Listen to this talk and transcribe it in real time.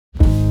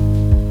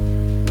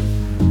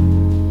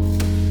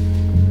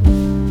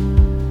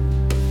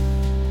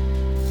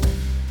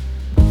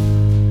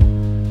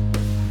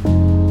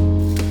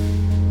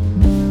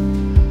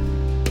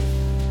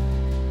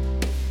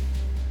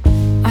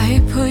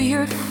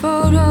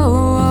photo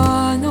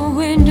on the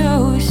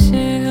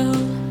windowsill.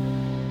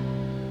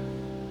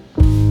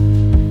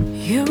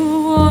 You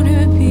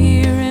wanna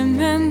be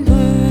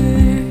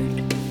remembered.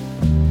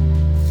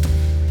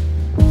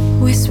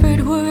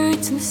 Whispered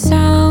words and the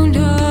sound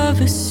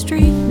of a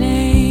street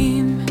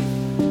name,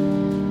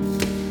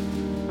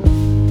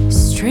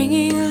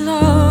 stringing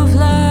love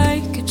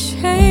like a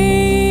chain.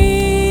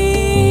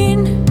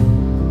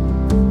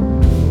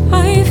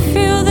 I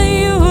feel that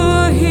you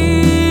are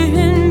here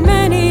in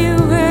many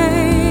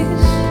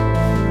ways.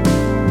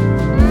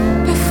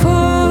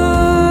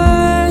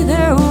 Before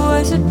there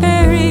was a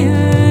barrier,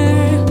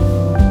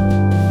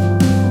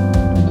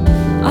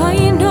 I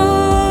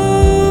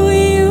know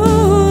you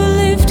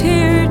lived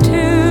here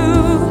too.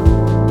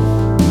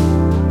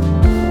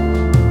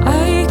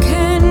 I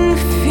can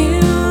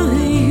feel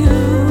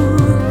you.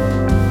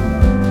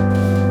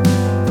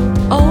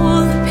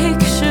 All the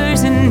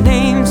pictures and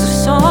names of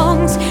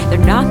songs,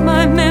 they're not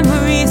my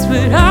memories,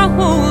 but I'll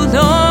hold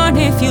on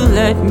if you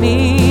let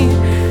me.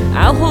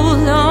 I'll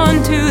hold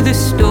on to the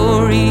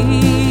stories.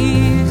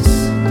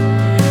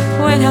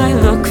 When I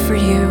look for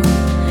you,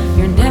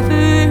 you're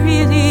never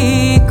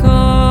really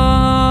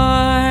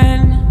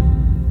gone.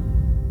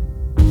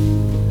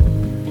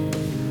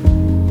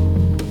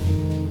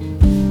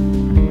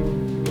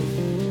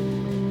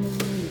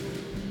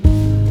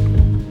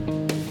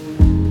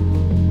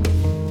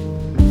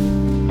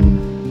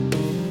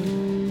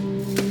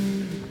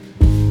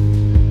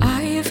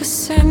 I've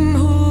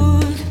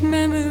assembled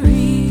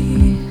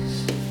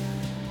memories.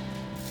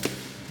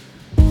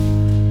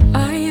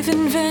 I've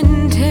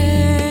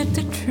invented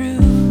the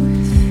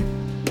truth.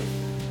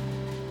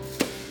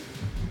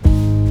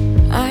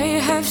 I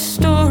have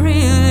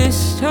storyless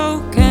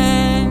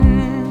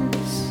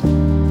tokens.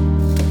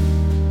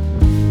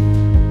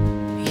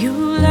 You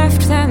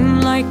left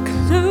them like